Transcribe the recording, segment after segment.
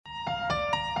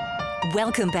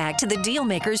Welcome back to the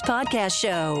Dealmakers Podcast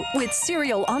Show with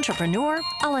serial entrepreneur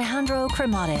Alejandro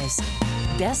Cremades,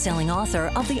 best-selling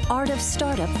author of The Art of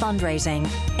Startup Fundraising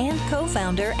and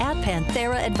co-founder at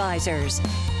Panthera Advisors.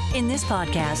 In this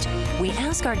podcast, we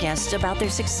ask our guests about their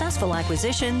successful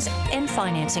acquisitions and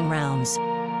financing rounds.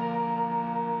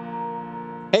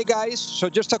 Hey guys, so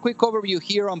just a quick overview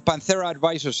here on Panthera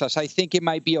Advisors, as I think it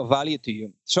might be of value to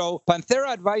you. So Panthera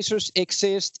Advisors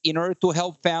exists in order to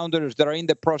help founders that are in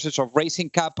the process of raising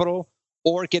capital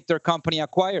or get their company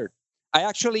acquired. I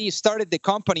actually started the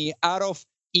company out of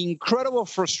incredible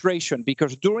frustration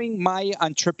because during my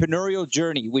entrepreneurial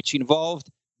journey, which involved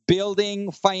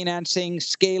building, financing,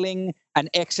 scaling, and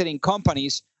exiting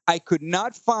companies, I could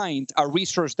not find a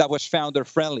resource that was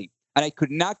founder-friendly. And I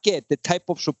could not get the type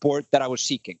of support that I was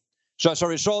seeking. So as a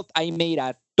result, I made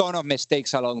a ton of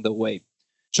mistakes along the way.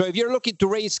 So if you're looking to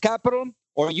raise capital,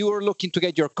 or you are looking to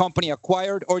get your company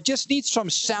acquired, or just need some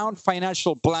sound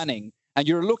financial planning, and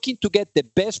you're looking to get the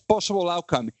best possible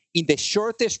outcome in the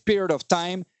shortest period of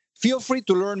time, feel free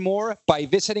to learn more by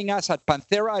visiting us at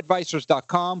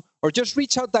pantheraadvisors.com, or just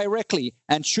reach out directly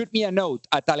and shoot me a note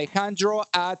at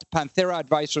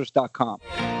alejandro@pantheraadvisors.com.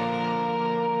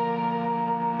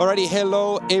 Alrighty,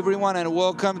 hello everyone and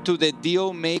welcome to the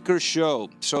Dealmaker Show.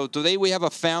 So today we have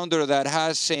a founder that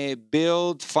has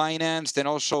built, financed, and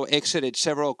also exited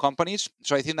several companies.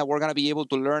 So I think that we're going to be able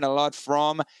to learn a lot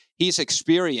from his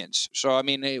experience. So I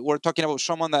mean, we're talking about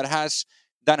someone that has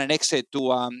done an exit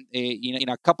to in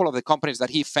a couple of the companies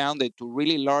that he founded to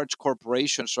really large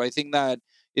corporations. So I think that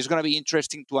it's going to be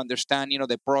interesting to understand,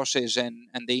 the process and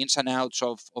the ins and outs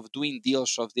of doing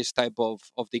deals of this type of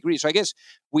degree. So I guess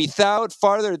without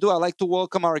further ado, I'd like to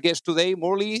welcome our guest today,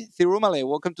 Murli Thirumale.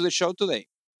 Welcome to the show today.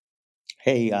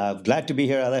 Hey, glad to be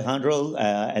here, Alejandro,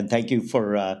 and thank you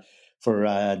for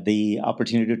the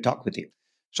opportunity to talk with you.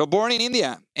 So born in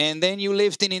India, and then you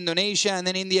lived in Indonesia and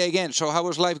then India again. So how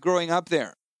was life growing up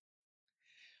there?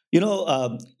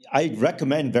 I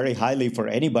recommend very highly for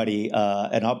anybody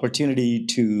an opportunity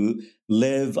to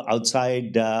live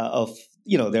outside of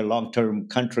their long-term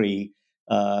country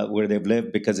where they've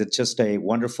lived, because it's just a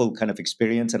wonderful kind of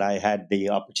experience. And I had the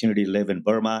opportunity to live in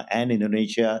Burma and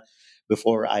Indonesia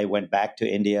before I went back to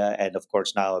India, and of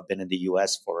course now I've been in the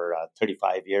U.S. for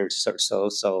 35 years or so.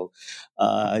 So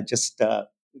just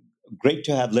great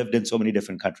to have lived in so many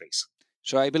different countries.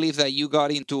 So I believe that you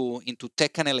got into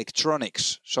tech and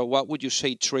electronics. So what would you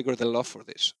say triggered the love for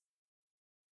this?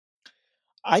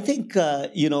 I think, a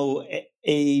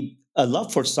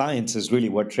love for science is really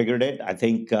what triggered it. I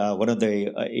think one of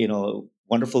the,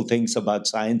 wonderful things about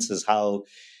science is how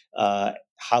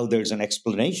there's an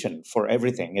explanation for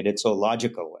everything, and it's so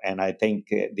logical. And I think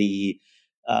the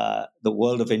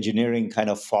world of engineering kind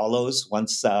of follows.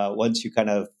 Once you kind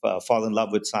of fall in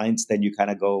love with science, then you kind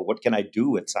of go, what can I do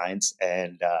with science?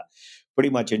 And pretty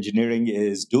much engineering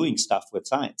is doing stuff with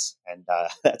science. And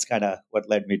that's kind of what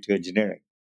led me to engineering.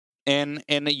 And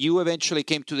you eventually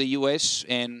came to the U.S.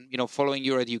 and, following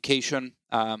your education,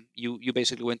 you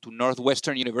basically went to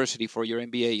Northwestern University for your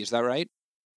MBA. Is that right?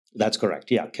 That's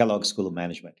correct. Yeah. Kellogg School of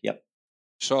Management. Yep.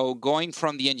 So going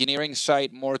from the engineering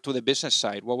side more to the business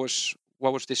side, what was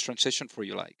this transition for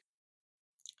you like?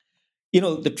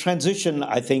 The transition,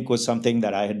 I think, was something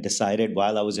that I had decided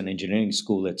while I was in engineering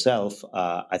school itself.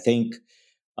 I think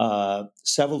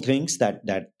several things that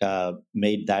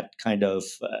made that kind of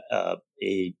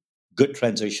a good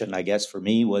transition, I guess, for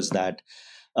me was that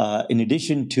in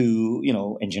addition to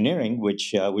engineering,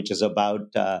 which is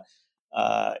about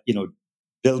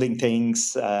building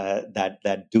things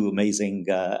that do amazing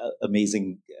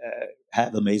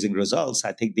have amazing results.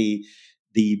 I think the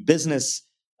business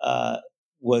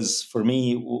was for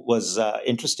me was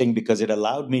interesting because it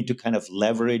allowed me to kind of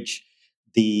leverage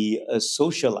the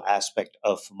social aspect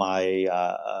of my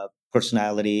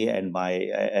personality and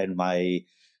my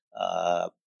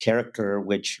character,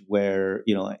 where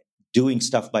doing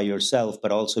stuff by yourself,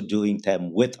 but also doing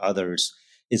them with others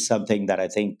is something that I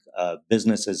think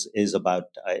business is about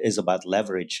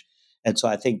leverage. And so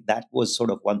I think that was sort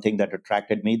of one thing that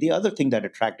attracted me. The other thing that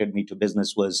attracted me to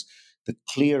business was the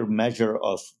clear measure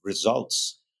of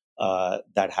results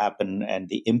that happen and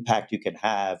the impact you can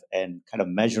have, and kind of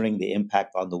measuring the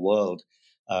impact on the world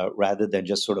rather than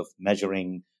just sort of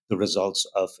measuring the results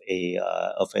of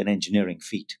an engineering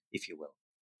feat, if you will.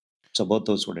 So both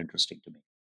those were interesting to me.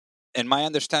 And my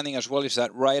understanding as well is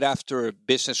that right after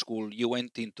business school, you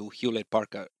went into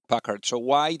Hewlett-Packard. So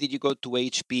why did you go to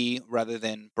HP rather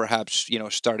than perhaps,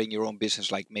 starting your own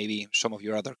business like maybe some of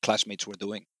your other classmates were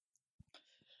doing?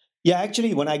 Yeah,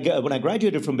 actually, when I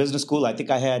graduated from business school, I think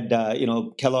I had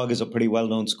Kellogg is a pretty well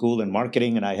known school in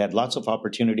marketing, and I had lots of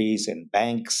opportunities in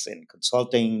banks, in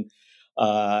consulting,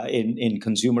 in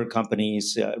consumer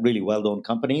companies, really well known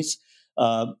companies.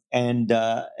 The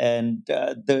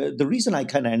reason I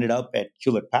kind of ended up at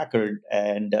Hewlett Packard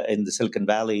and in the Silicon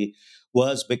Valley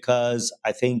was because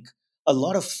I think a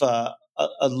lot of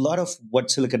what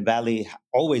Silicon Valley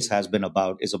always has been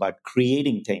about is about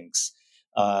creating things.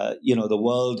 The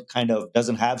world kind of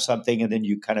doesn't have something, and then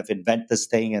you kind of invent this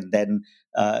thing, and then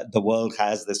the world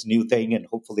has this new thing, and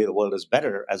hopefully the world is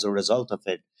better as a result of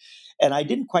it. And I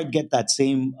didn't quite get that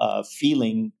same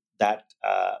feeling that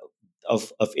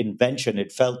of invention.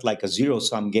 It felt like a zero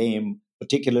sum game,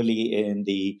 particularly in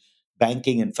the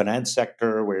banking and finance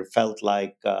sector, where it felt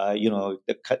like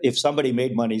if somebody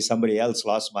made money, somebody else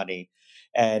lost money,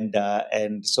 and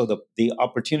so the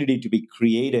opportunity to be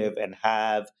creative and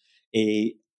have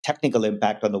a technical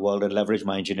impact on the world and leverage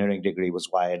my engineering degree was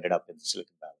why I ended up in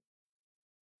Silicon Valley.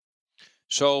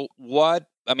 So what?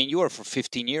 I mean, you were for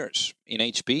 15 years in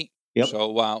HP. Yep. So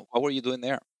what were you doing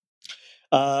there?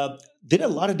 Did a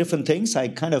lot of different things. I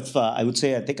kind of, I would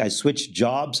say, I think I switched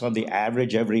jobs on the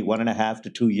average every 1.5 to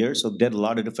 2 years. So did a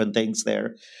lot of different things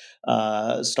there.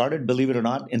 Started, believe it or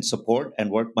not, in support and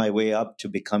worked my way up to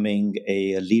becoming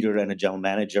a leader and a general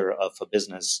manager of a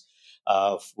business,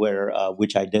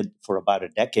 which I did for about a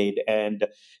decade, and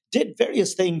did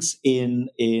various things in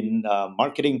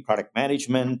marketing, product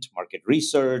management, market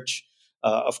research.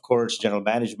 Of course, general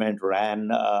management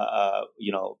ran, a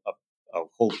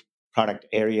whole product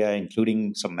area,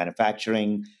 including some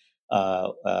manufacturing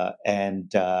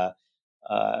and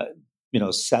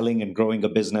selling and growing a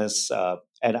business.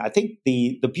 And I think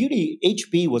the beauty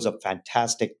HP was a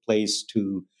fantastic place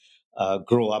to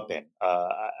grow up in.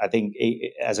 I think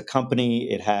as a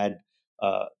company, it had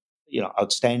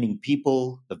outstanding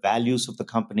people. The values of the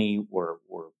company were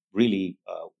really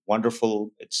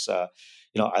wonderful.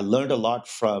 I learned a lot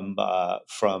from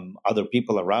other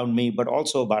people around me, but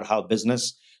also about how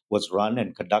business was run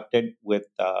and conducted with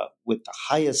the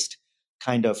highest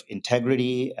kind of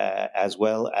integrity, as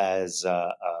well as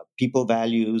people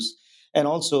values, and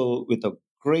also with a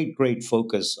great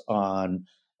focus uh,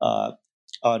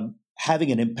 on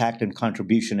having an impact and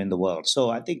contribution in the world. So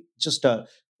I think just a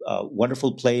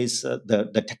wonderful place.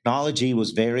 The technology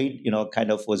was varied,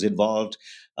 kind of was involved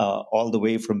all the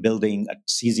way from building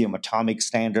cesium atomic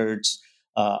standards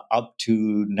up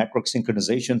to network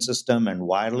synchronization system and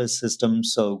wireless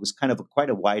systems. So it was kind of quite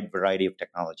a wide variety of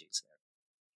technologies there.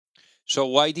 So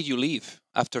why did you leave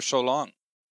after so long?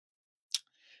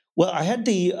 Well, I had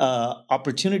the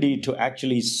opportunity to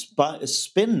actually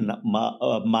spin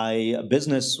my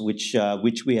business, which I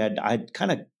had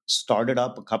kind of started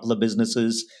up a couple of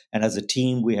businesses, and as a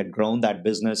team, we had grown that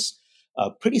business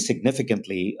pretty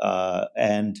significantly,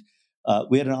 and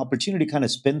we had an opportunity to kind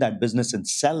of spin that business and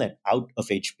sell it out of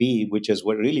HP, which is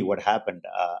what happened.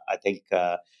 I think,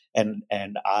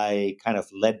 and I kind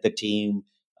of led the team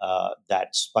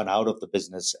that spun out of the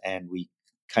business, and we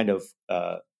kind of.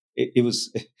 It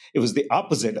was it was the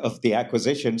opposite of the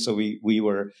acquisition. So we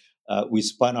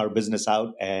spun our business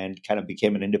out and kind of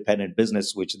became an independent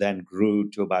business, which then grew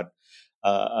to about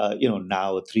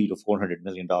now a $300 to $400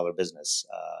 million business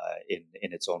in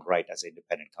its own right as an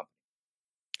independent company.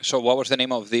 So what was the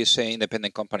name of this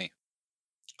independent company?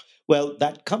 Well,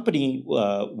 that company,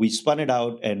 we spun it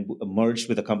out and merged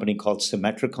with a company called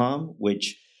Symmetricom,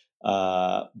 which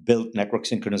built network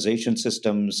synchronization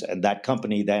systems. And that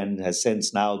company then has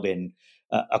since now been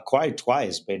acquired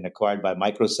twice, been acquired by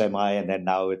Microsemi and then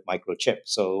now with Microchip.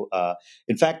 So,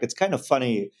 in fact, it's kind of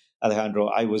funny, Alejandro.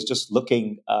 I was just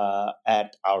looking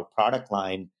at our product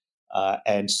line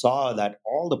and saw that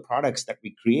all the products that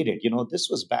we created, this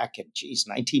was back in,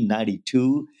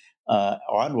 1992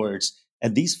 onwards.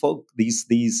 And these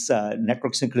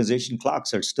network synchronization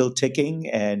clocks are still ticking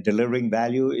and delivering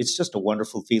value. It's just a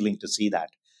wonderful feeling to see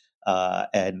that,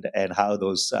 and how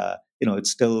those it's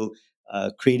still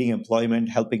creating employment,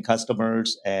 helping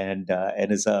customers, and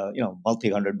is a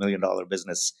multi-$100 million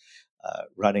business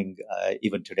running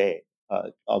even today,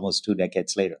 almost 2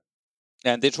 decades later.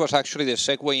 And this was actually the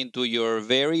segue into your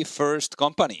very first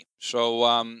company. So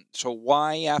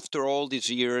why, after all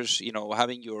these years,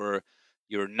 having your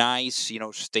nice,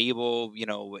 stable,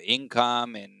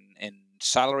 income and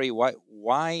salary, why,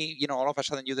 all of a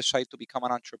sudden you decide to become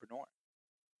an entrepreneur?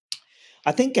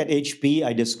 I think at HP,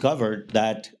 I discovered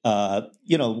that,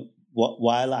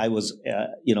 while I was,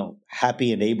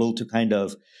 happy and able to kind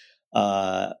of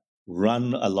uh,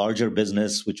 run a larger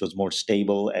business, which was more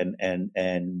stable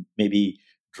and maybe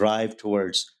drive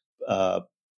towards uh,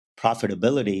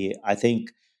 profitability, I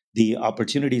think the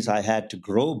opportunities I had to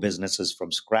grow businesses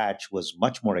from scratch was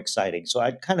much more exciting. So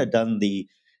I'd kind of done the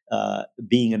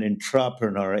being an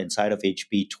entrepreneur inside of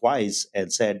HP twice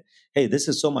and said, "Hey, this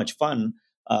is so much fun.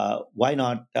 Why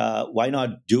not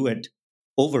do it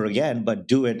over again, but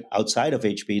do it outside of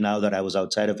HP? Now that I was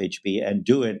outside of HP, and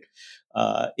do it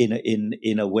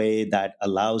in a way that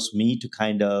allows me to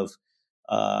kind of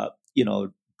uh,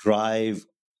 drive."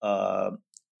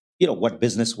 What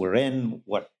business we're in,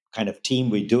 what kind of team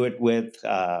we do it with,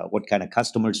 what kind of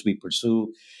customers we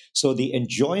pursue. So the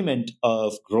enjoyment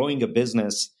of growing a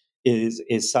business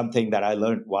is something that I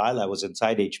learned while I was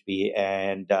inside HP,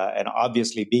 and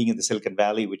obviously being in the Silicon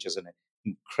Valley, which is an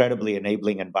incredibly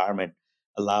enabling environment,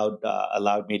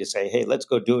 allowed me to say, hey, let's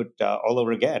go do it all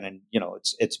over again. And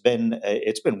it's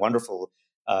been wonderful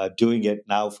doing it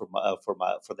now for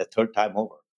the third time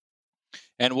over.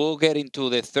 And we'll get into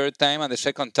the third time and the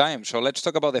second time. So let's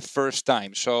talk about the first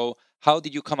time. So how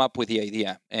did you come up with the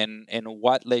idea, and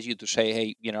what led you to say,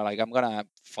 hey, like I'm gonna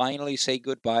finally say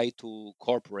goodbye to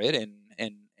corporate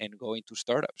and go into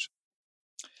startups?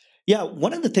 Yeah,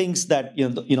 one of the things that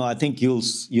I think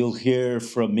you'll hear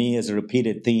from me as a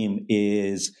repeated theme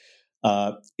is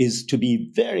to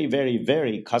be very, very,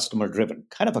 very customer driven.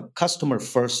 Kind of a customer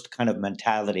first kind of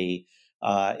mentality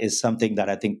is something that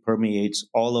I think permeates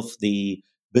all of the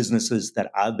businesses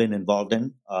that I've been involved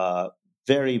in.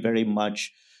 Very, very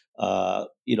much, a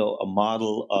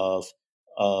model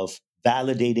of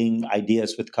validating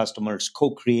ideas with customers,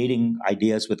 co-creating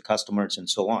ideas with customers, and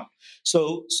so on.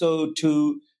 So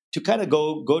to kind of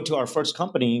go to our first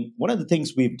company, one of the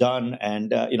things we've done,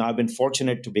 and I've been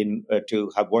fortunate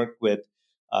to have worked with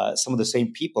some of the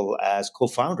same people as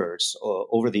co-founders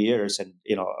over the years, and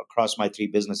across my three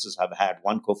businesses, I've had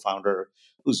one co-founder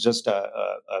who's just a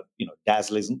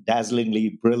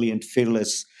dazzlingly brilliant,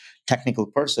 fearless technical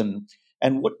person.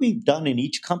 And what we've done in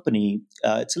each company,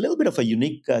 it's a little bit of a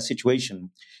unique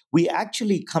situation. We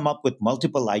actually come up with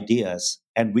multiple ideas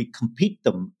and we compete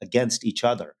them against each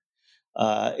other.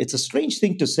 It's a strange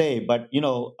thing to say, but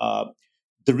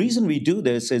the reason we do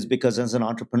this is because as an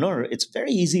entrepreneur, it's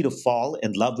very easy to fall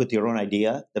in love with your own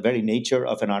idea. The very nature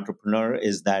of an entrepreneur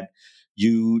is that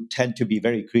you tend to be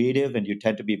very creative and you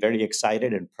tend to be very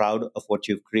excited and proud of what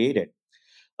you've created.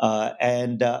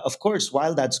 And of course,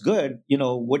 while that's good,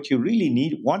 what you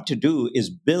really want to do is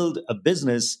build a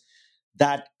business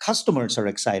that customers are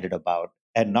excited about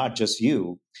and not just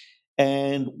you.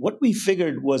 And what we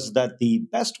figured was that the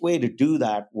best way to do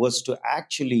that was to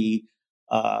actually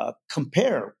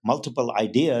compare multiple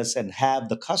ideas and have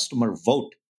the customer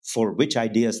vote for which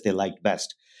ideas they liked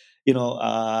best.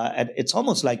 And it's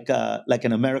almost like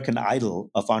an American Idol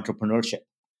of entrepreneurship.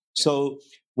 Yeah. So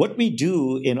what we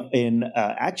do in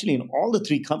actually in all the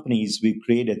three companies we've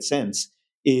created since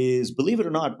is, believe it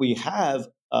or not, we have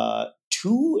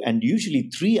two and usually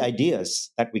three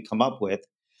ideas that we come up with,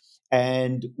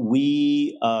 and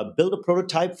we build a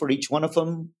prototype for each one of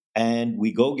them, and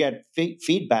we go get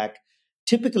feedback,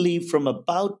 typically from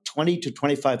about 20 to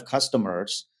 25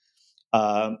 customers,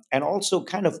 and also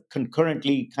kind of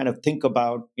concurrently kind of think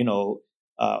about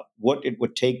what it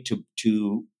would take to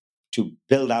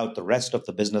build out the rest of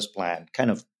the business plan,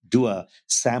 kind of do a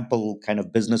sample kind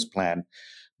of business plan.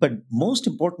 But most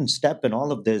important step in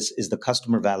all of this is the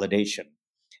customer validation.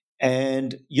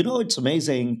 And it's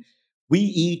amazing. We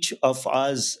each of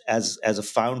us, as a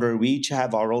founder, we each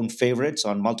have our own favorites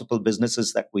on multiple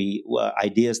businesses that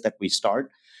ideas that we start.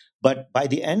 But by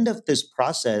the end of this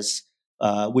process,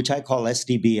 which I call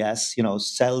SDBS,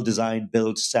 sell, design,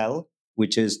 build, sell,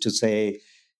 which is to say,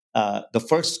 the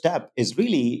first step is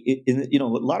really, a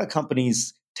lot of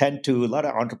companies a lot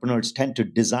of entrepreneurs tend to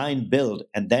design, build,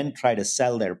 and then try to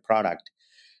sell their product.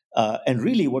 And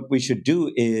really, what we should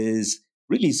do is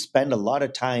really spend a lot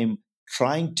of time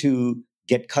trying to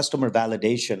get customer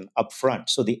validation up front.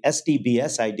 So the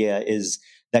SDBS idea is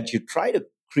that you try to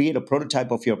create a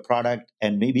prototype of your product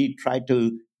and maybe try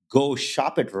to go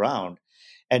shop it around.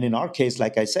 And in our case,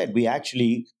 like I said, we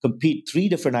actually compete three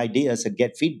different ideas and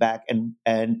get feedback.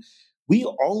 And we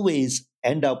always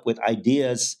end up with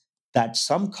ideas that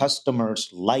some customers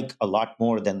like a lot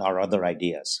more than our other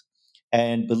ideas.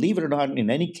 And believe it or not, in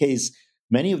any case,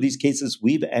 many of these cases,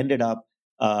 we've ended up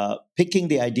picking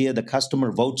the idea the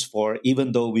customer votes for,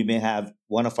 even though we may have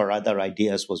one of our other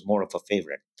ideas was more of a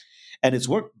favorite. And it's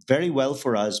worked very well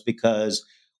for us because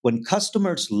when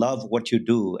customers love what you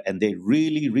do and they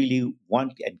really, really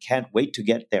want and can't wait to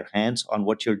get their hands on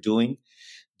what you're doing,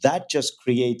 that just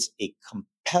creates a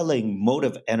compelling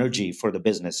motive energy for the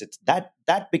business.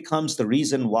 That becomes the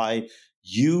reason why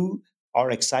you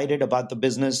are excited about the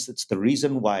business. It's the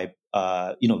reason why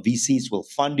VCs will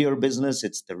fund your business.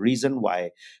 It's the reason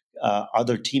why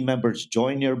other team members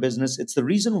join your business. It's the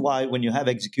reason why when you have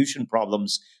execution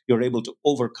problems, you're able to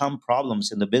overcome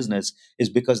problems in the business is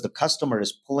because the customer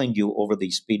is pulling you over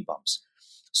these speed bumps.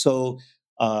 So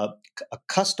a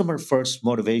customer first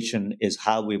motivation is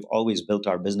how we've always built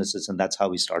our businesses, and that's how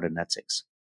we started Net6.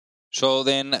 So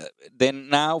then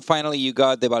now finally you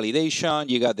got the validation,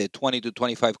 you got the 20 to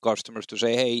 25 customers to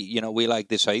say, hey, we like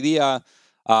this idea,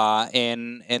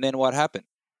 and then what happened?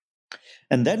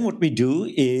 And then what we do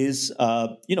is,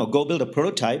 go build a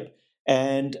prototype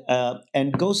and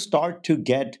go start to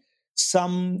get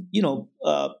some,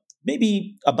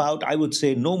 maybe about, I would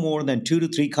say, no more than 2 to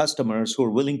 3 customers who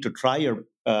are willing to try your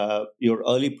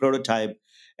early prototype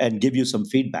and give you some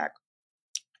feedback.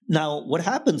 Now, what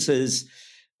happens is,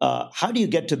 how do you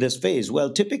get to this phase?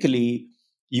 Well, typically,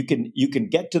 you can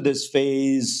get to this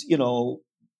phase,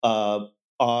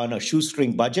 on a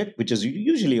shoestring budget, which is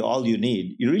usually all you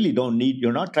need. You really don't need.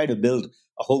 You're not trying to build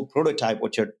a whole prototype,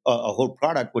 a whole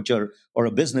product, or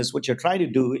a business. What you're trying to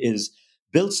do is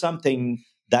build something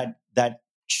that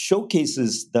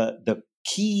showcases the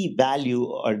key value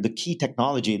or the key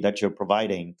technology that you're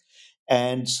providing.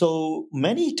 And so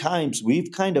many times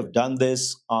we've kind of done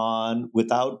this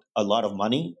without a lot of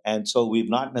money, and so we've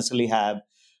not necessarily had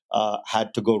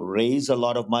to go raise a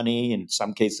lot of money. In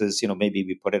some cases, maybe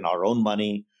we put in our own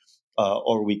money,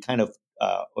 or we kind of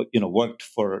worked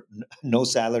for no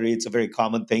salary. It's a very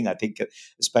common thing, I think,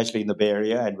 especially in the Bay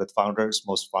Area and with founders.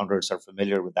 Most founders are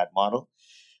familiar with that model.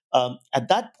 At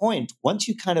that point, once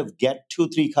you kind of get 2 or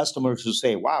 3 customers who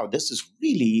say, "Wow, this is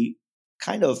really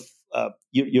kind of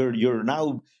you're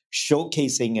now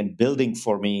showcasing and building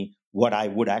for me what I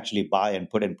would actually buy and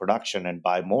put in production and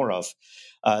buy more of,"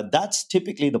 that's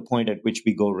typically the point at which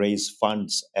we go raise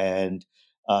funds and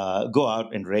go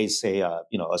out and raise, say, a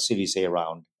Series A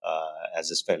round, as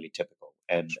is fairly typical.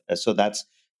 And so that's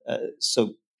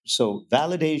so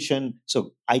validation,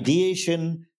 so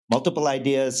ideation, multiple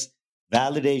ideas,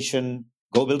 validation,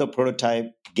 go build a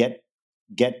prototype, get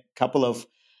couple of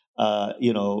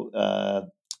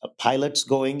pilots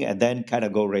going, and then kind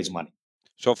of go raise money.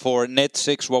 So for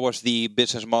Net6, what was the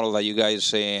business model that you guys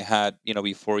had,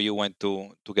 before you went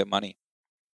to get money?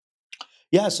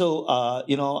 Yeah, so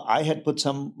I had put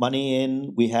some money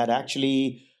in. We had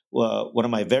actually one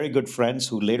of my very good friends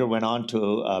who later went on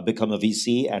to become a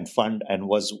VC and fund and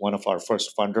was one of our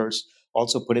first funders,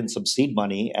 also put in some seed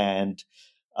money, and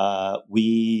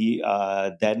we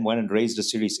then went and raised a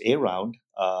Series A round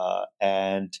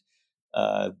and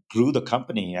grew the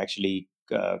company actually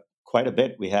quite a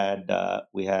bit. We had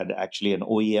actually an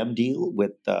OEM deal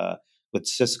with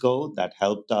Cisco that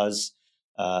helped us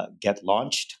get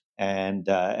launched, and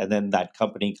then that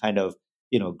company kind of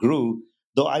grew.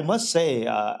 Though I must say,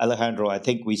 Alejandro, I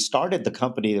think we started the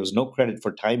company. There was no credit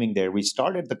for timing there. We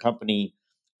started the company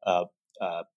uh,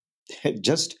 uh,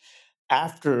 just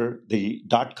after the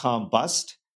 .com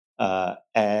bust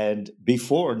and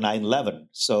before 9/11.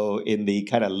 So in the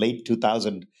kind of late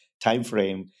 2000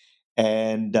 timeframe,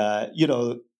 and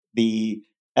the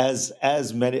as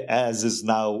is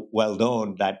now well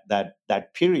known,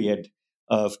 that period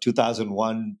of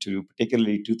 2001 to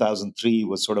particularly 2003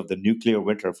 was sort of the nuclear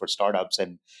winter for startups,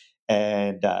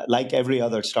 and like every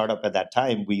other startup at that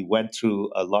time, we went through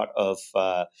a lot of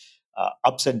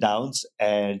ups and downs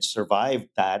and survived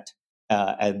that.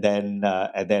 And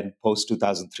then post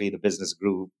 2003, the business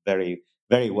grew very,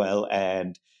 very well.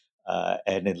 And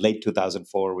in late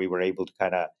 2004, we were able to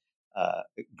kind of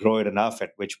grow it enough,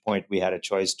 at which point we had a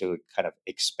choice to kind of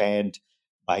expand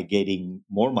by getting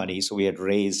more money. So we had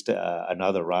raised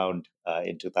another round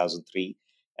in 2003.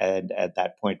 And at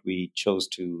that point, we chose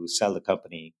to sell the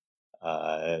company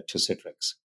to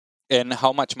Citrix. And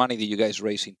how much money did you guys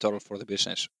raise in total for the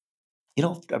business?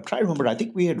 I'm trying to remember. I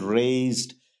think we had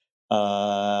raised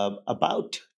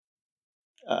about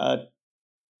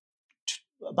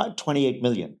 28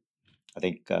 million, I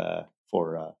think,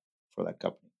 for that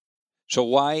company. So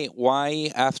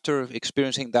why after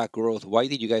experiencing that growth, why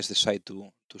did you guys decide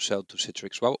to sell to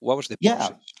Citrix? What was the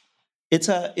process? It's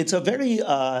a very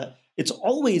it's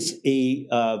always a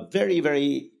very,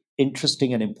 very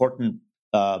interesting and important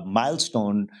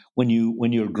milestone when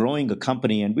you're growing a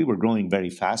company, and we were growing very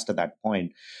fast at that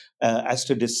point, as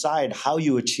to decide how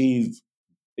you achieve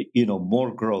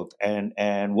more growth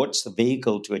and what's the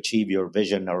vehicle to achieve your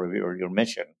vision or your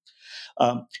mission.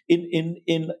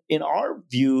 In our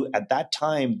view at that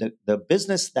time, the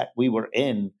business that we were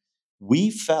in, we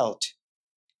felt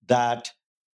that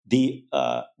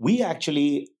we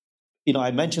actually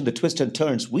I mentioned the twists and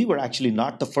turns. We were actually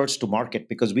not the first to market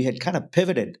because we had kind of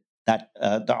pivoted.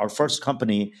 Our first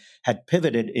company had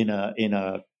pivoted in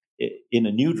a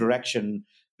new direction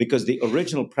because the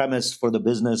original premise for the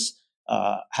business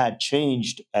had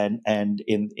changed, and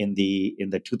in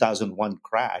the 2001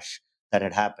 crash that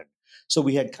had happened. So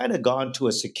we had kind of gone to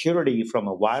a security from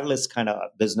a wireless kind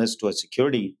of business to a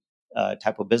security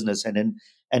type of business, and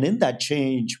in that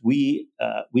change, we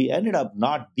ended up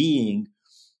not being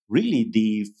really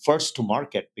the first to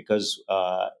market because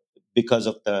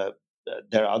of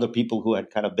there are other people who had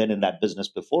kind of been in that business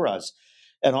before us,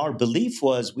 and our belief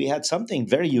was we had something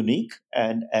very unique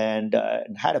and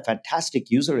had a fantastic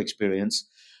user experience,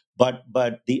 but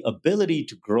the ability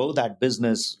to grow that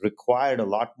business required a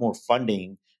lot more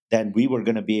funding than we were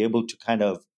going to be able to kind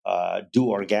of do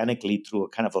organically through a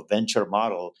kind of a venture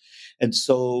model, and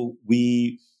so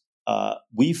we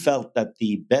felt that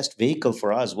the best vehicle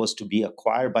for us was to be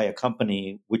acquired by a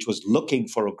company which was looking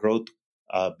for a growth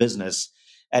business.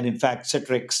 And in fact,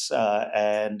 Citrix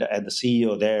and the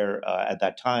CEO there at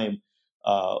that time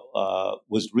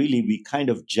was really, we kind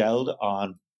of gelled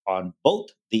on both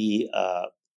the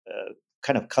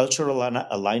kind of cultural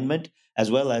alignment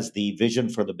as well as the vision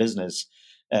for the business.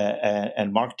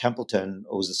 And Mark Templeton,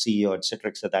 who was the CEO at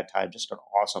Citrix at that time, just an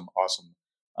awesome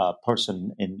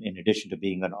person, in addition to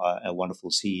being a wonderful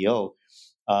CEO.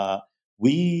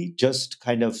 We just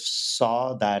kind of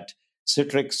saw that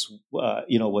Citrix,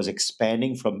 was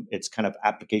expanding from its kind of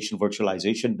application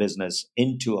virtualization business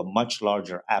into a much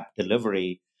larger app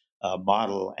delivery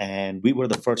model, and we were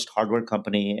the first hardware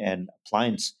company and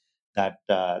appliance that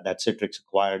Citrix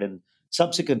acquired. And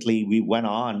subsequently, we went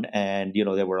on, and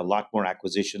there were a lot more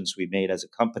acquisitions we made as a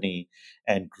company,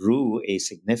 and grew a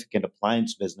significant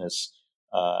appliance business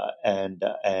and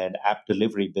app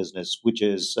delivery business, which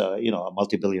is a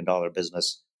multi-billion-dollar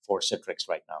business for Citrix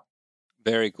right now.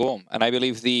 Very cool. And I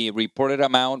believe the reported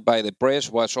amount by the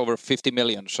press was over 50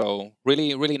 million. So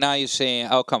really, really nice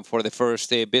outcome for the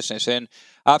first business. And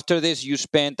after this, you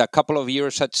spent a couple of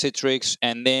years at Citrix,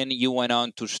 and then you went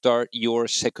on to start your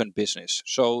second business.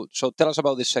 So tell us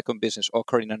about the second business,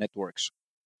 Ocarina Networks.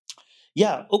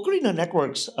 Yeah, Ocarina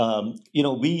Networks.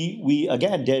 We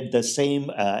again did the same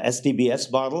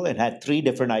SDBS model and had three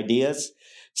different ideas.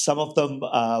 Some of them,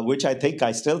 which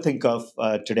I still think of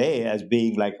today as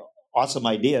being like awesome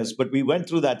ideas, but we went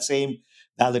through that same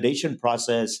validation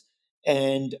process,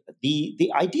 and the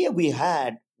idea we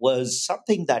had was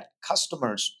something that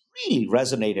customers really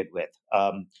resonated with,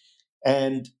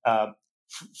 and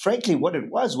frankly, what it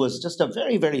was just a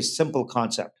very, very simple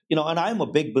concept. And I'm a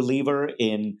big believer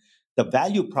in the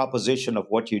value proposition of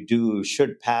what you do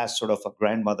should pass sort of a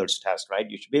grandmother's test, right?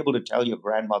 You should be able to tell your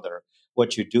grandmother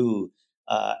what you do,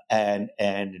 and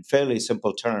in fairly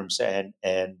simple terms, and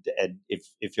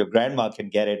if your grandma can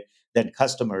get it, then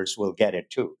customers will get it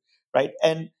too, right?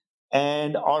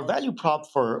 And our value prop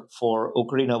for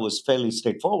Ocarina was fairly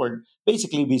straightforward.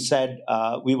 Basically, we said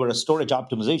we were a storage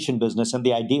optimization business, and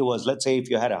the idea was, let's say if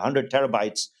you had 100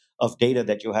 terabytes of data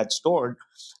that you had stored,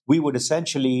 we would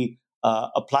essentially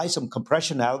apply some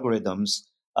compression algorithms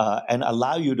and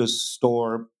allow you to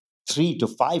store 3 to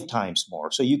 5 times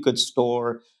more. So you could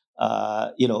store,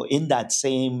 in that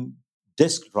same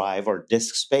disk drive or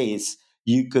disk space,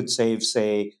 you could save,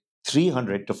 say,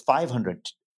 300 to 500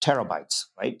 terabytes,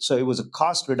 right? So it was a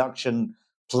cost reduction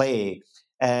play,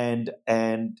 and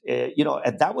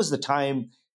that was the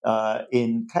time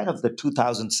in kind of the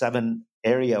 2007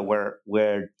 area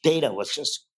where data was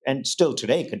just, and still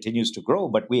today continues to grow,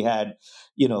 but we had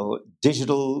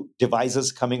digital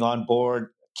devices coming on board,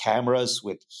 cameras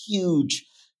with huge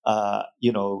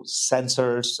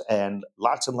sensors and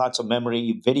lots of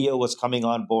memory. Video was coming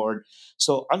on board,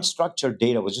 so unstructured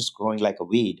data was just growing like a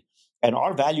weed. And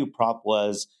our value prop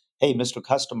was, hey, Mr.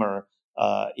 Customer,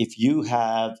 if you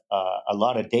have a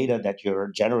lot of data that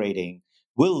you're generating,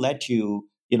 we'll let you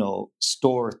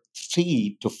store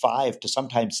 3 to 5 to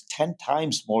sometimes 10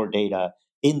 times more data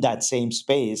in that same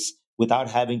space without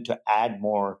having to add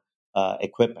more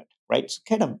equipment, right? It's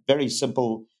kind of very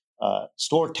simple.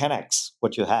 Store 10x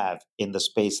what you have in the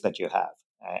space that you have.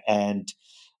 And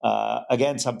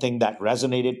again, something that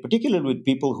resonated particularly with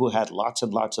people who had lots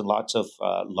and lots and lots of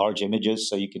large images.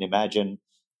 So you can imagine,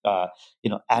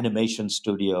 animation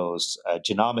studios,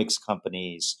 genomics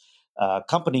companies,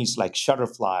 companies like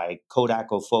Shutterfly,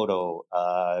 Kodako Photo,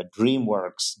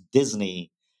 DreamWorks,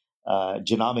 Disney,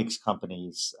 genomics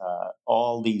companies,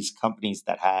 all these companies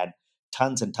that had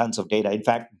tons and tons of data. In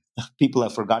fact, people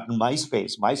have forgotten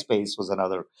MySpace. MySpace was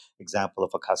another example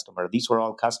of a customer. These were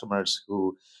all customers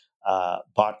who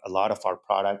bought a lot of our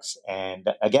products. And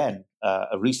again,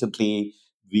 recently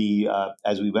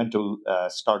as we went to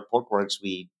start Portworx,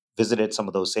 we visited some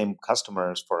of those same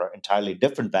customers for an entirely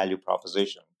different value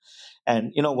proposition.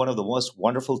 And one of the most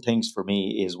wonderful things for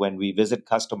me is when we visit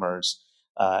customers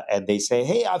and they say,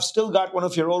 "Hey, I've still got one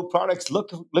of your old products.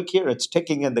 Look here, it's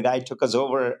ticking." And the guy took us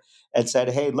over and said,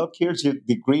 "Hey, look, here's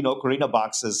the green Ocarina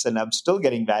boxes, and I'm still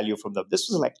getting value from them." This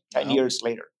was like 10 years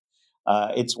later.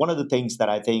 It's one of the things that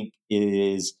I think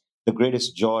is the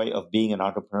greatest joy of being an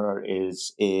entrepreneur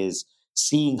is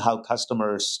seeing how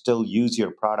customers still use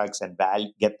your products and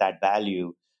get that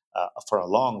value for a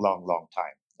long, long, long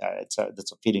time.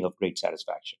 That's a feeling of great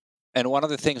satisfaction. And one of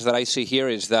the things that I see here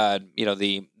is that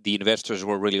the investors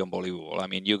were really unbelievable. I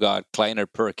mean, you got Kleiner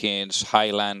Perkins,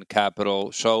 Highland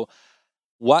Capital. So,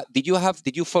 what did you have?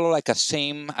 Did you follow like a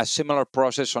similar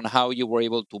process on how you were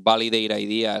able to validate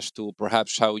ideas to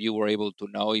perhaps how you were able to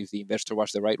know if the investor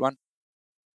was the right one?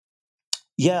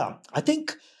 Yeah, I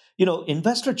think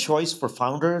investor choice for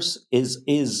founders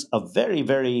is a very,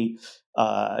 very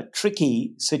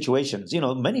tricky situation.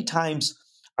 Many times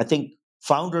I think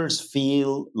founders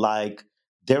feel like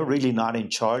they're really not in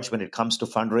charge when it comes to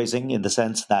fundraising, in the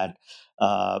sense that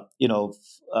uh, you know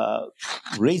uh,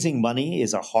 raising money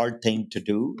is a hard thing to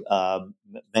do.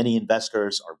 Many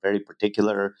investors are very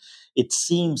particular. It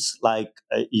seems like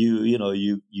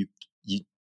you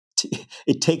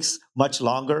it takes much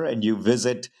longer, and you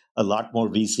visit a lot more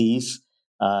VCs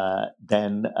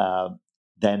than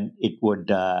than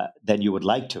you would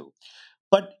like to.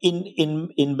 But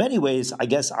in many ways, I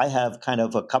guess I have kind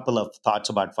of a couple of thoughts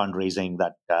about fundraising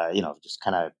that just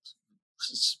kind of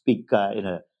speak in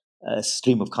a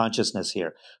stream of consciousness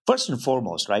here. First and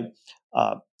foremost, right?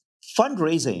 Uh,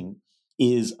 Fundraising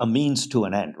is a means to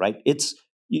an end, right?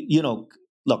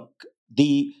 Look,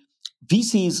 the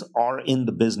VCs are in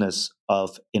the business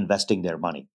of investing their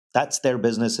money. That's their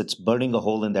business. It's burning a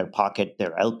hole in their pocket.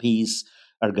 Their LPs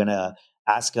are going to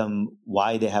ask them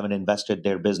why they haven't invested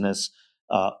their business.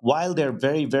 While they're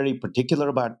very, very particular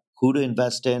about who to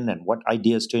invest in and what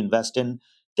ideas to invest in,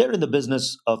 they're in the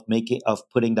business of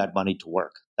putting that money to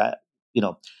work. That you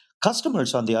know,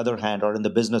 Customers, on the other hand, are in the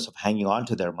business of hanging on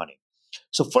to their money.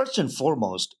 So first and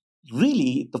foremost,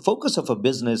 really, the focus of a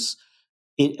business,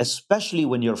 especially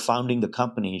when you're founding the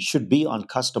company, should be on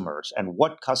customers and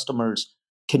what customers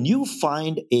can you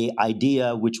find a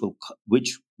idea which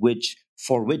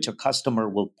for which a customer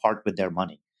will part with their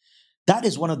money. That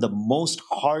is one of the most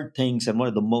hard things and one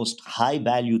of the most high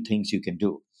value things you can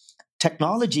do.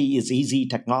 Technology is easy,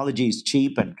 technology is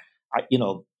cheap, and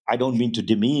I don't mean to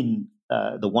demean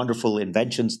the wonderful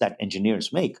inventions that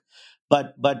engineers make,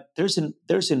 but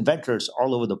there's inventors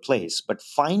all over the place. But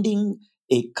finding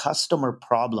a customer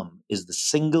problem is the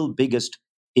single biggest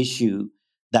issue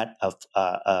that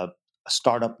a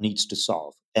startup needs to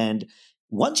solve. And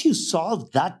once you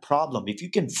solve that problem, if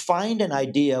you can find an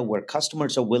idea where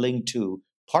customers are willing to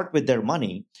part with their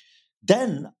money,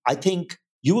 then I think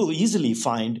you will easily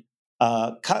find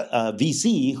a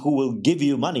VC who will give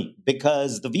you money,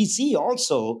 because the VC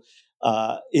also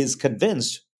is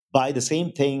convinced by the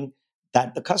same thing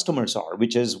that the customers are,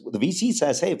 which is the VC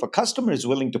says, "Hey, if a customer is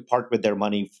willing to part with their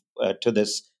money to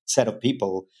this set of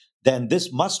people, then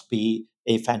this must be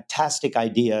a fantastic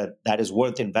idea that is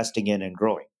worth investing in and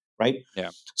growing." Right.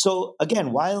 Yeah. So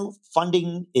again, while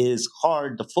funding is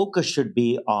hard, the focus should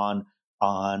be on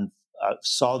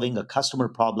solving a customer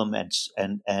problem,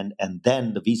 and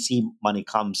then the VC money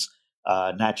comes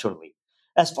naturally.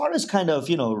 As far as kind of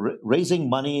raising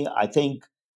money, I think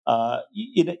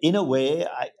in a way,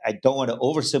 I don't want to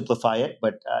oversimplify it,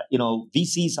 but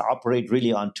VCs operate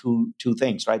really on two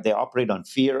things, right? They operate on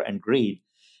fear and greed,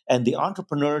 and the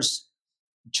entrepreneur's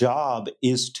job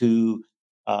is to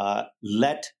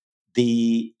let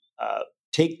the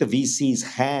take the VC's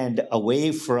hand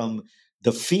away from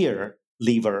the fear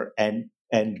lever and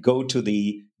go to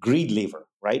the greed lever,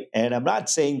 right? And I'm not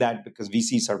saying that because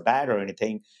VCs are bad or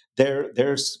anything.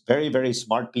 There's very, very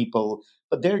smart people,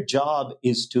 but their job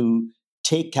is to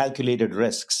take calculated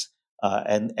risks,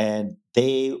 and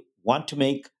they want to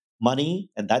make money,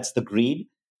 and that's the greed.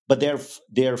 But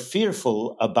they're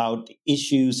fearful about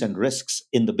issues and risks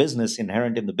in the business,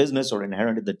 inherent in the business or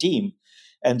inherent in the team.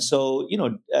 And so,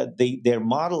 their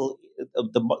model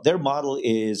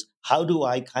is, how do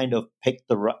I kind of pick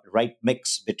the right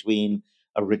mix between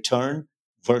a return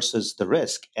versus the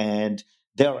risk? And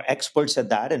there are experts at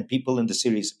that, and people in the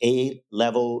Series A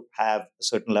level have a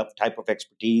certain type of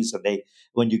expertise. And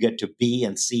when you get to B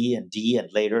and C and D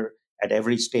and later, at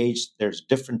every stage, there's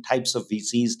different types of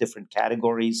VCs, different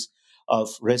categories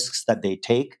of risks that they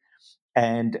take,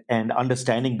 and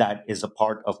understanding that is a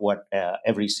part of what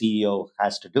every CEO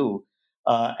has to do.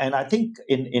 And I think,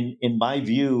 in my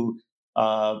view,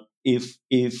 if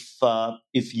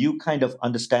you kind of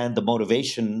understand the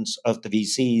motivations of the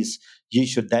VCs, you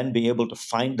should then be able to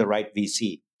find the right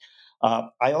VC.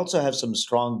 I also have some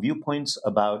strong viewpoints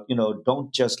about,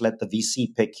 don't just let the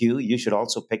VC pick you. You should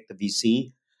also pick the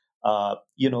VC. Uh,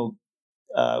 you know,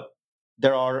 uh,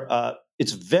 there are.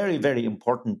 It's very, very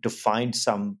important to find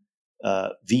some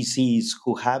VCs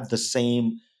who have the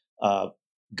same uh,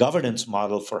 governance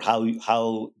model for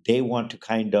how they want to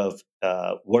kind of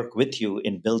work with you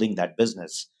in building that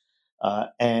business.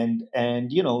 And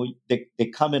they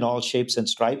come in all shapes and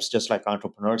stripes, just like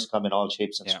entrepreneurs come in all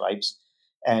shapes and Yeah. stripes.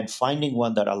 And finding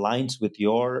one that aligns with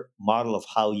your model of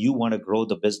how you want to grow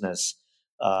the business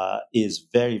is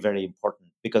very, very important,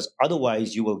 because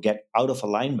otherwise you will get out of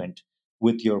alignment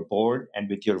with your board and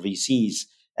with your VCs,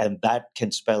 and that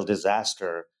can spell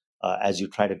disaster as you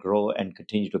try to grow and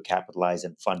continue to capitalize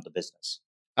and fund the business.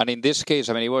 And in this case,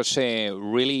 I mean, it was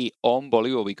really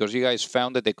unbelievable because you guys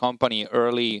founded the company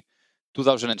early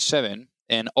 2007,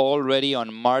 and already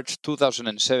on March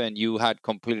 2007, you had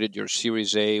completed your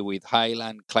Series A with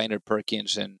Highland, Kleiner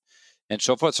Perkins, and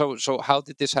so forth. So how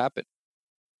did this happen?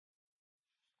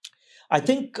 I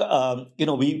think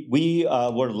we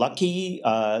were lucky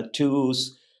to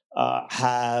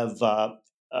have uh,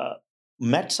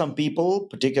 met some people,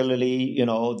 particularly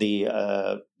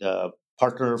the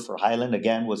partner for Highland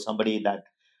again was somebody that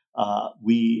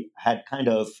we had kind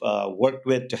of worked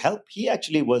with to help. He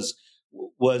actually was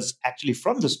actually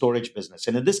from the storage business,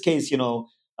 and in this case,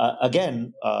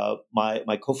 again,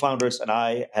 my co-founders and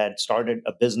I had started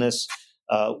a business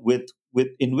with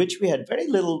in which we had very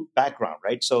little background,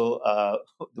 right? So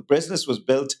the business was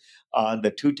built on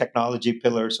the two technology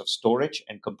pillars of storage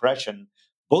and compression,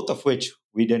 both of which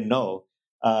we didn't know.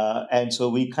 And so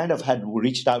we kind of had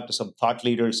reached out to some thought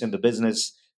leaders in the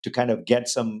business to kind of get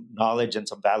some knowledge and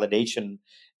some validation.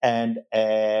 And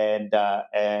uh,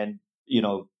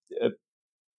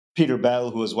 Peter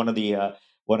Bell, who was one of the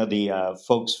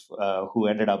folks who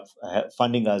ended up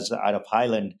funding us out of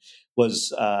Highland,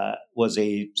 was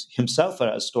a himself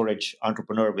a storage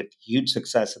entrepreneur with huge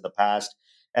success in the past,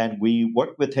 and we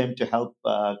worked with him to help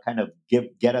kind of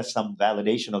get us some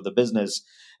validation of the business.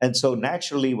 And so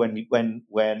naturally, when we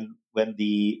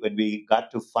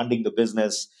got to funding the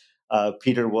business,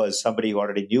 Peter was somebody who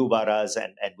already knew about us,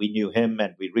 and we knew him,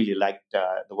 and we really liked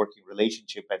the working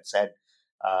relationship, and said,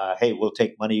 "Hey, we'll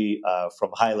take money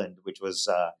from Highland," which was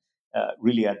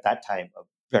really at that time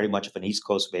very much of an East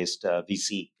Coast based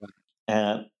VC.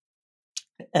 Uh,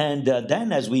 and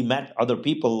then, as we met other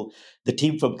people, the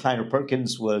team from Kleiner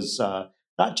Perkins was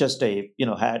not just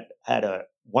had a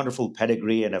wonderful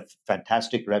pedigree and a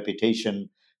fantastic reputation,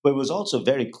 but it was also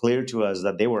very clear to us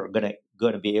that they were going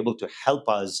to be able to help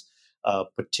us,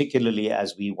 particularly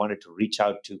as we wanted to reach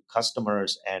out to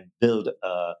customers and build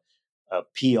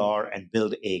PR and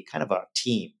build a kind of a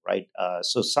team, right?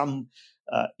 So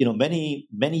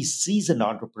many seasoned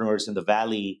entrepreneurs in the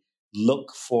Valley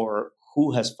look for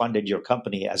who has funded your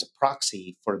company as a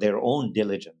proxy for their own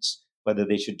diligence, whether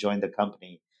they should join the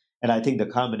company. And I think the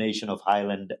combination of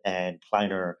Highland and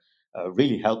Kleiner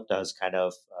really helped us kind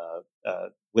of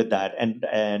with that.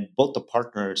 And both the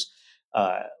partners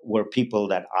were people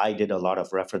that I did a lot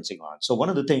of referencing on. So one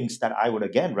of the things that I would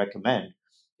again recommend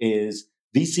is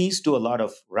VCs do a lot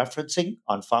of referencing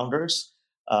on founders,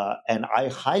 and I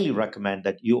highly recommend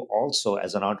that you also,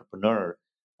 as an entrepreneur,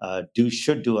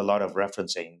 should do a lot of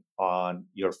referencing on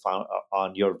your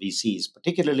VCs,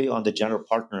 particularly on the general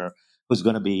partner who's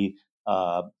going to be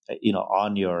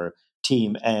on your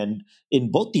team. And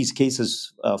in both these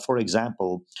cases, for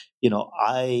example,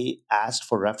 I asked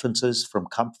for references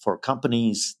for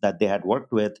companies that they had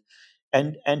worked with,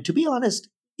 and to be honest,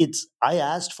 it's I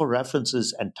asked for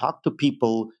references and talked to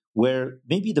people where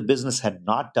maybe the business had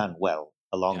not done well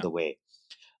along Yeah. the way.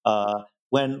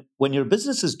 When your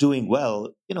business is doing well,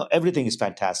 everything is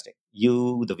fantastic.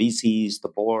 You, the VCs, the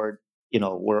board,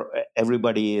 where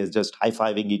everybody is just high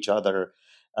fiving each other,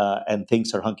 and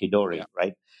things are hunky Yeah. dory,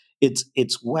 right?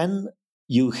 It's when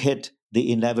you hit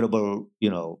the inevitable,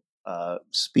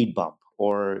 speed bump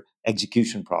or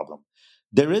execution problem.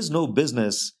 There is no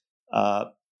business uh,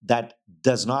 that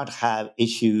does not have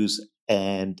issues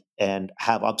and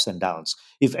have ups and downs.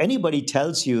 If anybody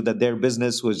tells you that their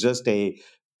business was just a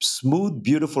smooth,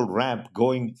 beautiful ramp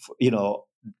going,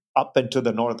 up and to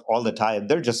the north all the time,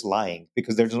 they're just lying,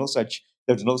 because there's no such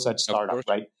Of startup, course.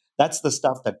 right? That's the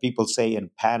stuff that people say in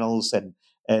panels and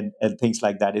things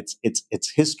like that. It's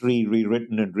history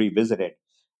rewritten and revisited.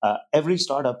 Every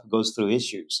startup goes through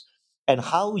issues, and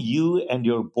how you and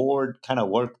your board kind of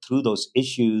work through those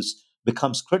issues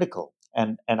becomes critical.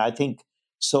 And I think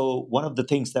So one of the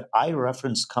things that I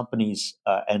reference companies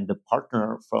and the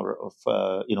partner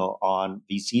on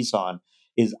VCs on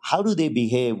is how do they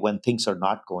behave when things are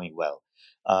not going well?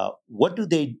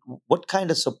 What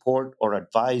kind of support or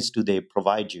advice do they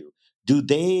provide you? Do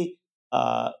they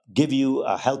give you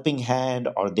a helping hand?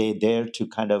 Are they there to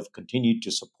kind of continue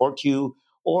to support you,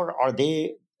 or are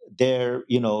they there,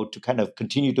 to kind of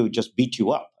continue to just beat you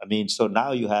up? I mean, so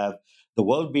now you have the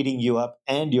world beating you up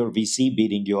and your VC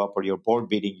beating you up or your board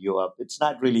beating you up. It's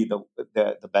not really the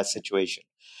best situation.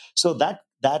 So that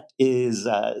is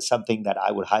something that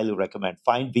I would highly recommend.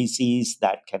 Find VCs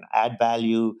that can add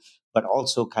value, but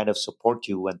also kind of support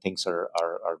you when things are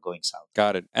going south.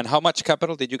 Got it. And how much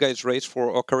capital did you guys raise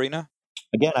for Ocarina?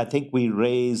 Again, I think we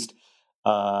raised,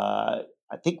 I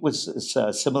think it was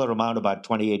a similar amount, about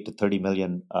 28 to 30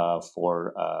 million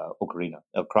for Ocarina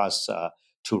across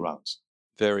two rounds.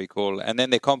 Very cool. And then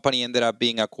the company ended up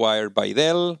being acquired by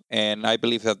Dell, and I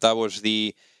believe that was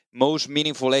the most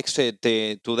meaningful exit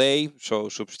today, so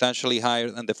substantially higher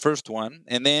than the first one.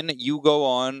 And then you go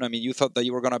on. I mean, you thought that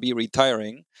you were going to be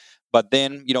retiring, but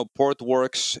then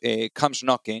Portworx comes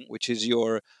knocking, which is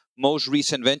your most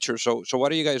recent venture. So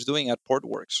what are you guys doing at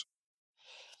Portworx?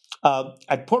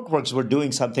 At Portworx, we're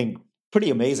doing something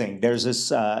pretty amazing. There's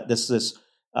this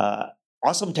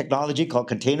awesome technology called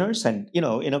containers, and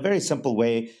in a very simple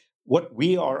way, what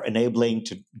we are enabling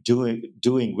to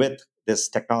doing with this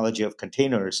technology of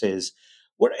containers is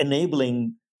we're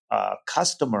enabling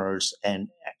customers and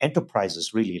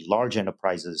enterprises, really large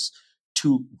enterprises,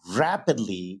 to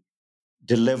rapidly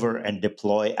deliver and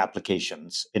deploy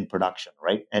applications in production,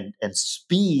 right? And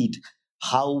speed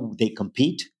how they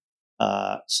compete.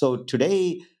 So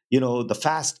today, the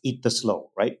fast eat the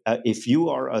slow, right? If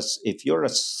you're a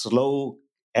slow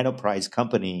enterprise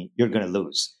company, you're going to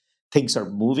lose. Things are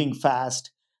moving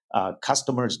fast.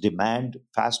 Customers demand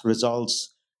fast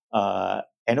results.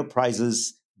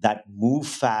 Enterprises that move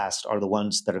fast are the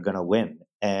ones that are going to win.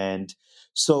 And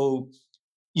so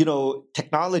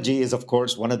technology is, of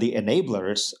course, one of the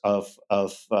enablers of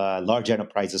large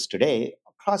enterprises today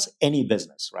across any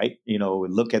business, right?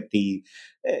 Look at the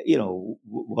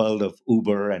world of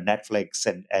Uber and Netflix,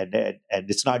 and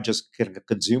it's not just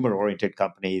consumer oriented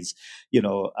companies.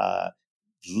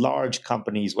 Large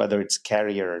companies, whether it's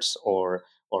carriers or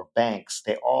banks,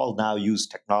 they all now use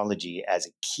technology as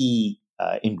a key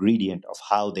ingredient of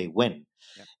how they win.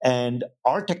 Yeah. And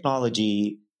our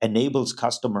technology enables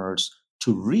customers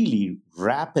to really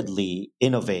rapidly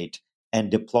innovate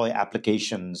and deploy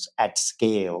applications at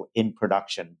scale in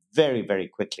production very, very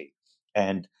quickly.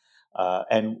 And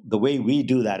the way we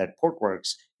do that at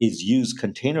Portworx is use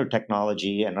container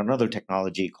technology and another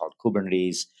technology called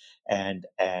Kubernetes, and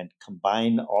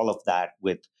combine all of that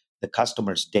with the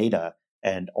customer's data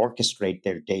and orchestrate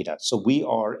their data. So we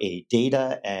are a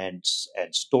data and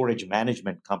storage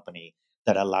management company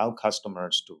that allow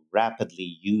customers to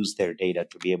rapidly use their data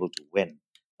to be able to win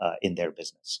in their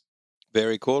business.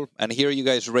 Very cool. And here you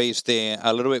guys raised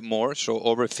a little bit more, so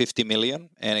over 50 million.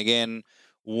 And again,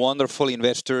 wonderful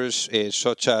investors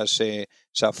such as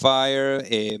Sapphire,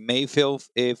 Mayfield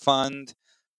Fund,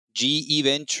 GE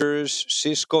Ventures,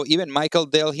 Cisco, even Michael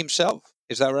Dell himself.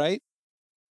 Is that right?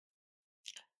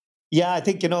 Yeah, I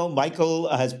think Michael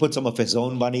has put some of his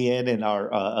own money in our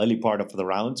early part of the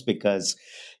rounds because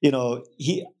he doesn't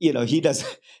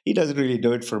really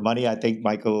do it for money. I think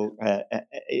Michael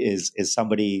is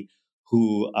somebody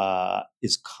who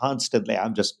is constantly.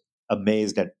 I'm just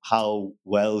amazed at how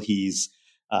well he's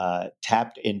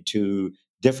tapped into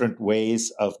different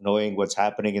ways of knowing what's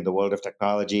happening in the world of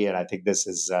technology, and I think this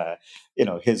is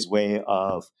his way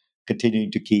of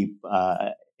continuing to keep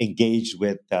engaged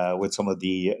with some of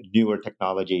the newer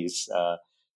technologies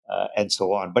and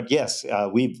so on. But yes,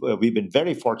 we've been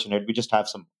very fortunate. We just have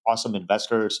some awesome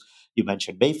investors. You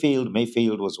mentioned Mayfield.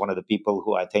 Mayfield was one of the people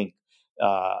who I think,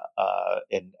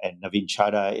 and Naveen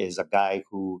Chadha is a guy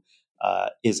who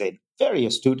is a very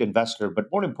astute investor, but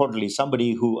more importantly,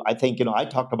 somebody who I think, I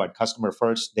talked about customer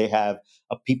first. They have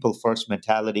a people first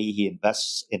mentality. He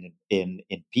invests in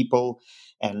people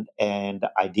and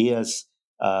ideas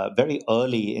very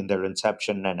early in their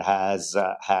inception, and has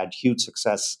had huge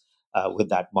success with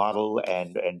that model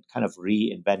and kind of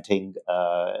reinventing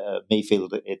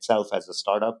Mayfield itself as a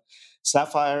startup.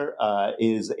 Sapphire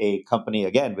is a company,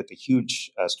 again, with a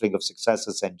huge string of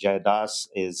successes, and Jay Das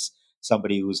is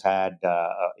somebody who's had a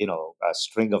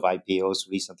string of IPOs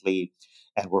recently,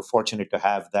 and we're fortunate to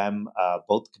have them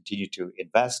both continue to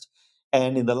invest.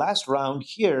 And in the last round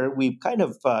here, we've kind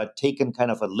of taken kind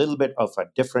of a little bit of a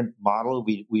different model.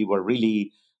 We were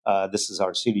really, this is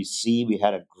our Series C. We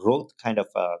had a growth kind of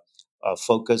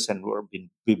focus, and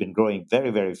we've been growing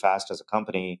very, very fast as a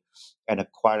company and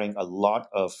acquiring a lot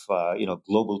of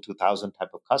global 2000 type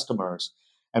of customers.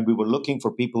 And we were looking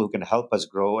for people who can help us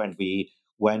grow, and we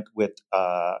went with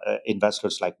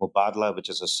investors like Mubadala, which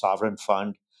is a sovereign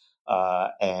fund,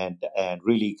 and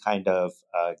really kind of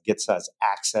gets us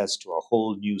access to a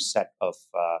whole new set of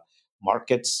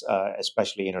markets,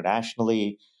 especially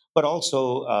internationally, but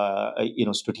also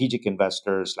strategic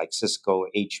investors like Cisco,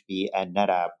 HP, and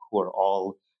NetApp, who are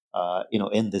all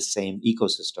in the same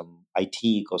ecosystem, IT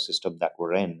ecosystem that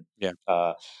we're in. Yeah.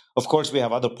 Of course, we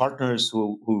have other partners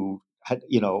who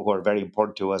are very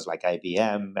important to us, like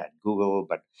IBM and Google,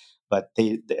 but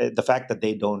the fact that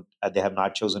they have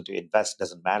not chosen to invest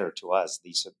doesn't matter to us.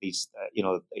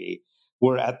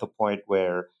 We're at the point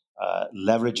where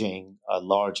leveraging a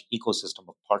large ecosystem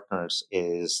of partners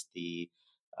is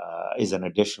an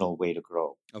additional way to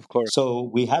grow. Of course. So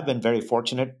we have been very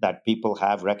fortunate that people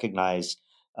have recognized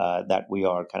that we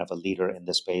are kind of a leader in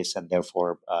this space, and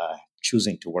therefore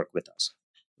choosing to work with us.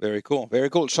 Very cool. Very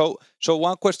cool. So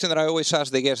one question that I always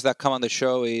ask the guests that come on the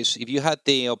show is, if you had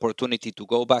the opportunity to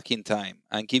go back in time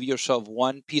and give yourself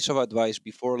one piece of advice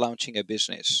before launching a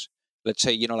business, let's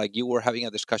say, like you were having a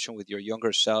discussion with your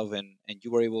younger self and you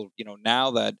were able,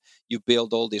 now that you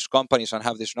build all these companies and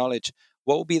have this knowledge,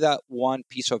 what would be that one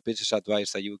piece of business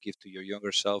advice that you would give to your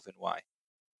younger self, and why?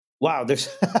 Wow, there's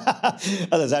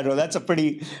Alessandro, that's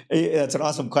an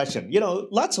awesome question.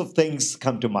 Lots of things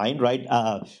come to mind, right?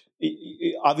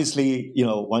 Obviously,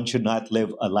 one should not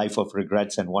live a life of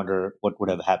regrets and wonder what would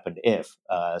have happened if.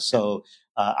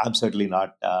 I'm certainly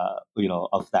not,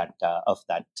 of that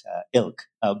ilk.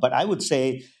 But I would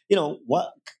say,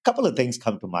 what couple of things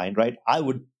come to mind, right? I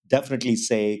would definitely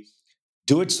say,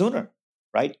 do it sooner,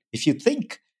 right? If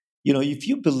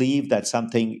you believe that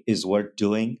something is worth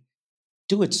doing,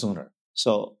 do it sooner.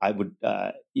 So I would,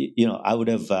 I would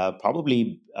have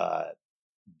probably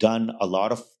done a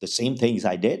lot of the same things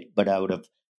I did, but I would have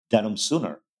done them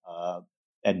sooner.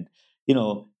 And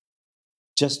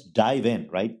just dive in,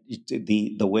 right?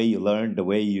 The way you learn, the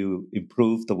way you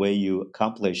improve, the way you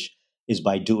accomplish is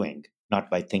by doing, not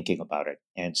by thinking about it.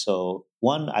 And so,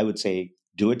 one, I would say,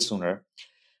 do it sooner.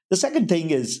 The second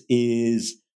thing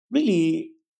is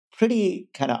really pretty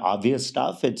kind of obvious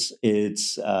stuff. It's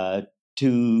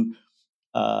to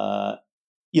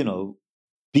you know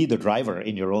be the driver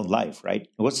in your own life, right?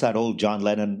 What's that old John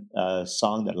Lennon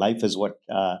song, that life is what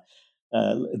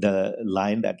the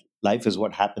line that life is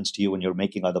what happens to you when you're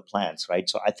making other plans, right?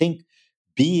 So I think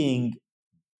being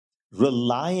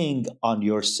relying on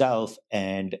yourself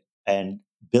and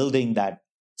building that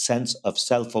sense of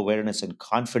self-awareness and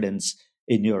confidence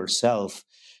in yourself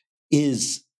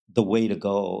is the way to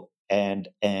go. And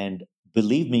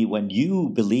believe me, when you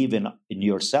believe in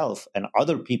yourself and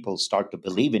other people start to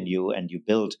believe in you, and you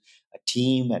build a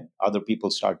team and other people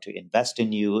start to invest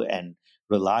in you and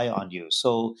rely on you.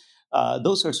 So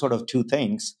those are sort of two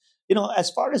things. As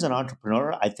far as an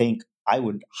entrepreneur, I think I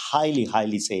would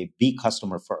highly say be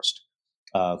customer first.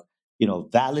 uh,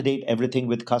 Validate everything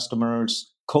with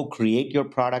customers, co-create your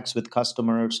products with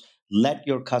customers, let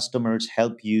your customers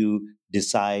help you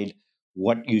decide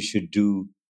what you should do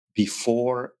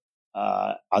before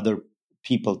other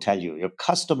people tell you. Your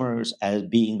customers, as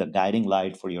being the guiding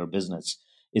light for your business,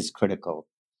 is critical.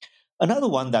 Another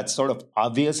one that's sort of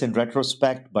obvious in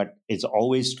retrospect, but is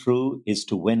always true, is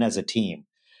to win as a team.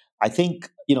 I think,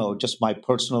 just my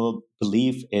personal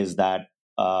belief is that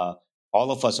all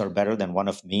of us are better than one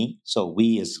of me. So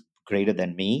we is greater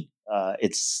than me.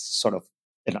 It's sort of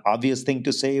an obvious thing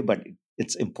to say, but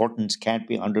its importance can't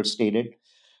be understated.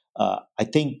 I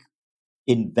think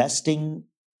investing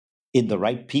in the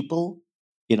right people,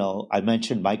 I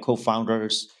mentioned my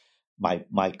co-founders,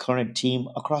 my current team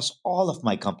across all of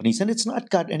my companies, and it's not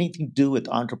got anything to do with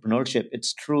entrepreneurship.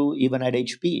 It's true even at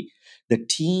HP. The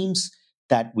teams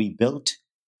that we built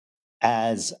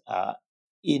as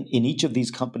in each of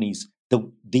these companies,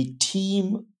 the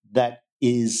team that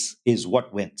is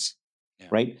what wins, Yeah.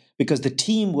 right? Because the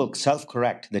team will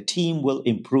self-correct, the team will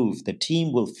improve, the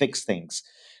team will fix things,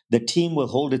 the team will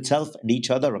hold itself and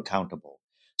each other accountable.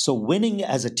 So winning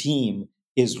as a team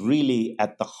is really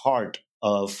at the heart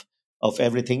of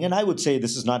everything. And I would say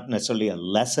this is not necessarily a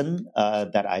lesson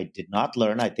that I did not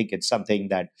learn. I think it's something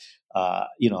that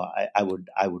I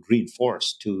would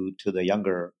reinforce to the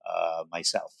younger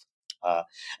myself.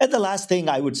 And the last thing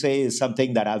I would say is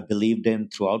something that I've believed in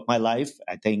throughout my life.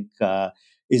 I think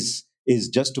is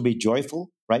just to be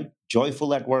joyful, right?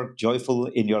 Joyful at work, joyful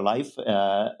in your life,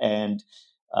 and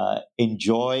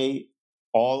enjoy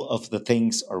all of the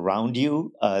things around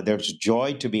you. There's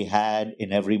joy to be had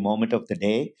in every moment of the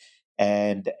day,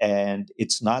 and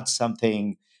it's not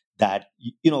something that,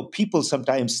 people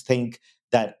sometimes think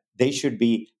that they should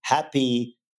be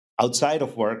happy outside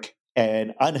of work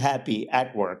and unhappy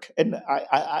at work. And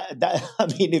I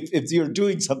mean, if you're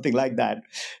doing something like that,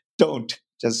 don't.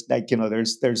 Just like,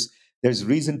 there's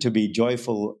reason to be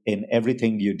joyful in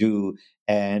everything you do.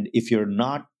 And if you're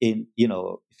not in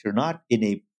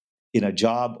a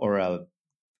job or a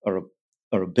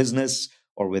business,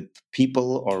 or with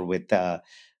people, or with an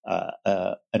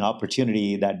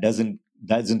opportunity that doesn't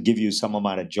give you some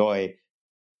amount of joy,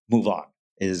 move on,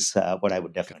 is what I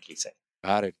would definitely say.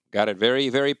 Got it. Very,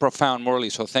 very profound,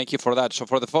 Murali. So thank you for that. So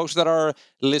for the folks that are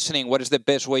listening, what is the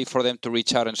best way for them to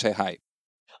reach out and say hi?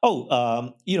 You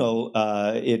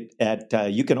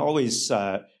can always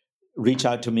reach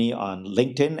out to me on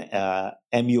LinkedIn.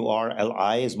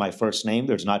 Murli is my first name.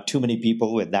 There's not too many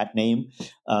people with that name,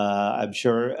 I'm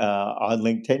sure, on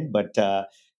LinkedIn. But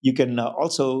you can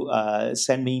also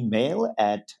send me mail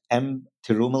at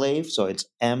mtirumale. So it's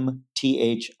mthirumale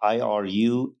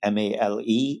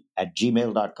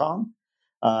 @gmail.com.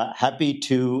 Happy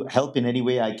to help in any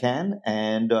way I can,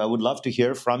 and would love to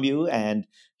hear from you and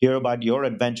hear about your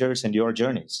adventures and your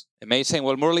journeys. Amazing.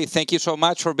 Well, Murali, thank you so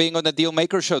much for being on the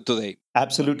Dealmaker Show today.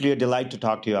 Absolutely a delight to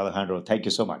talk to you, Alejandro. Thank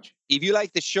you so much. If you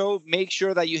like the show, make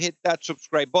sure that you hit that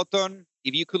subscribe button.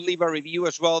 If you could leave a review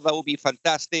as well, that would be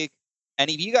fantastic.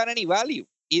 And if you got any value,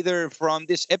 either from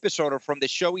this episode or from the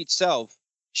show itself,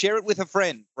 share it with a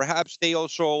friend. Perhaps they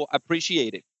also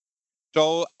appreciate it.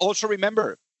 So also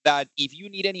remember that if you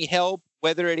need any help,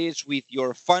 whether it is with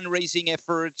your fundraising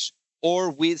efforts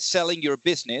or with selling your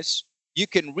business, you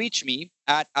can reach me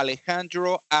at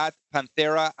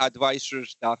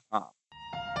alejandro@pantheraadvisors.com.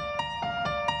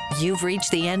 You've reached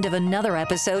the end of another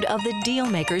episode of the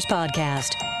Dealmakers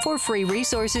Podcast. For free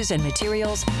resources and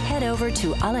materials, head over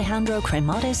to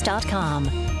alejandrocremades.com.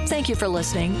 Thank you for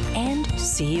listening, and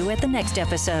see you at the next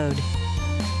episode.